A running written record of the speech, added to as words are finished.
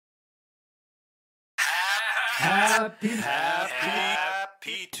Haaaaaappy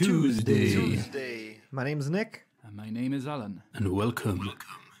Tuesday. My name is Nick. And my name is Alan. And welcome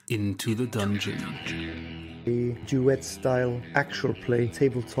into the dungeon. A duet-style actual play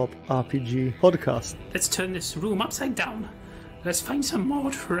tabletop RPG podcast. Let's turn this room upside down. Let's find some more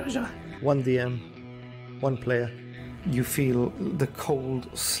treasure. One DM, one player. You feel the cold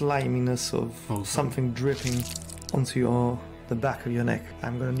sliminess of something dripping onto the back of your neck.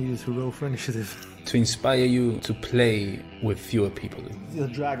 I'm going to need you to roll for initiative. To inspire you to play with fewer people. The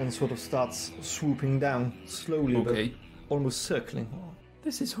dragon sort of starts swooping down slowly, but almost circling.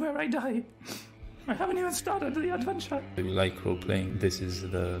 This is where I die. I haven't even started the adventure. If you like role-playing, this is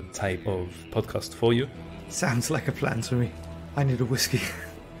the type of podcast for you. Sounds like a plan to me. I need a whiskey.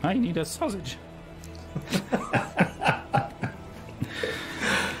 I need a sausage.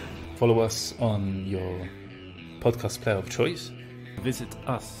 Follow us on your podcast player of choice. Visit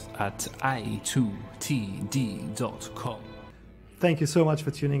us at i2td.com. Thank you so much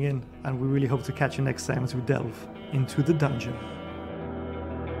for tuning in, and we really hope to catch you next time as we delve into the dungeon.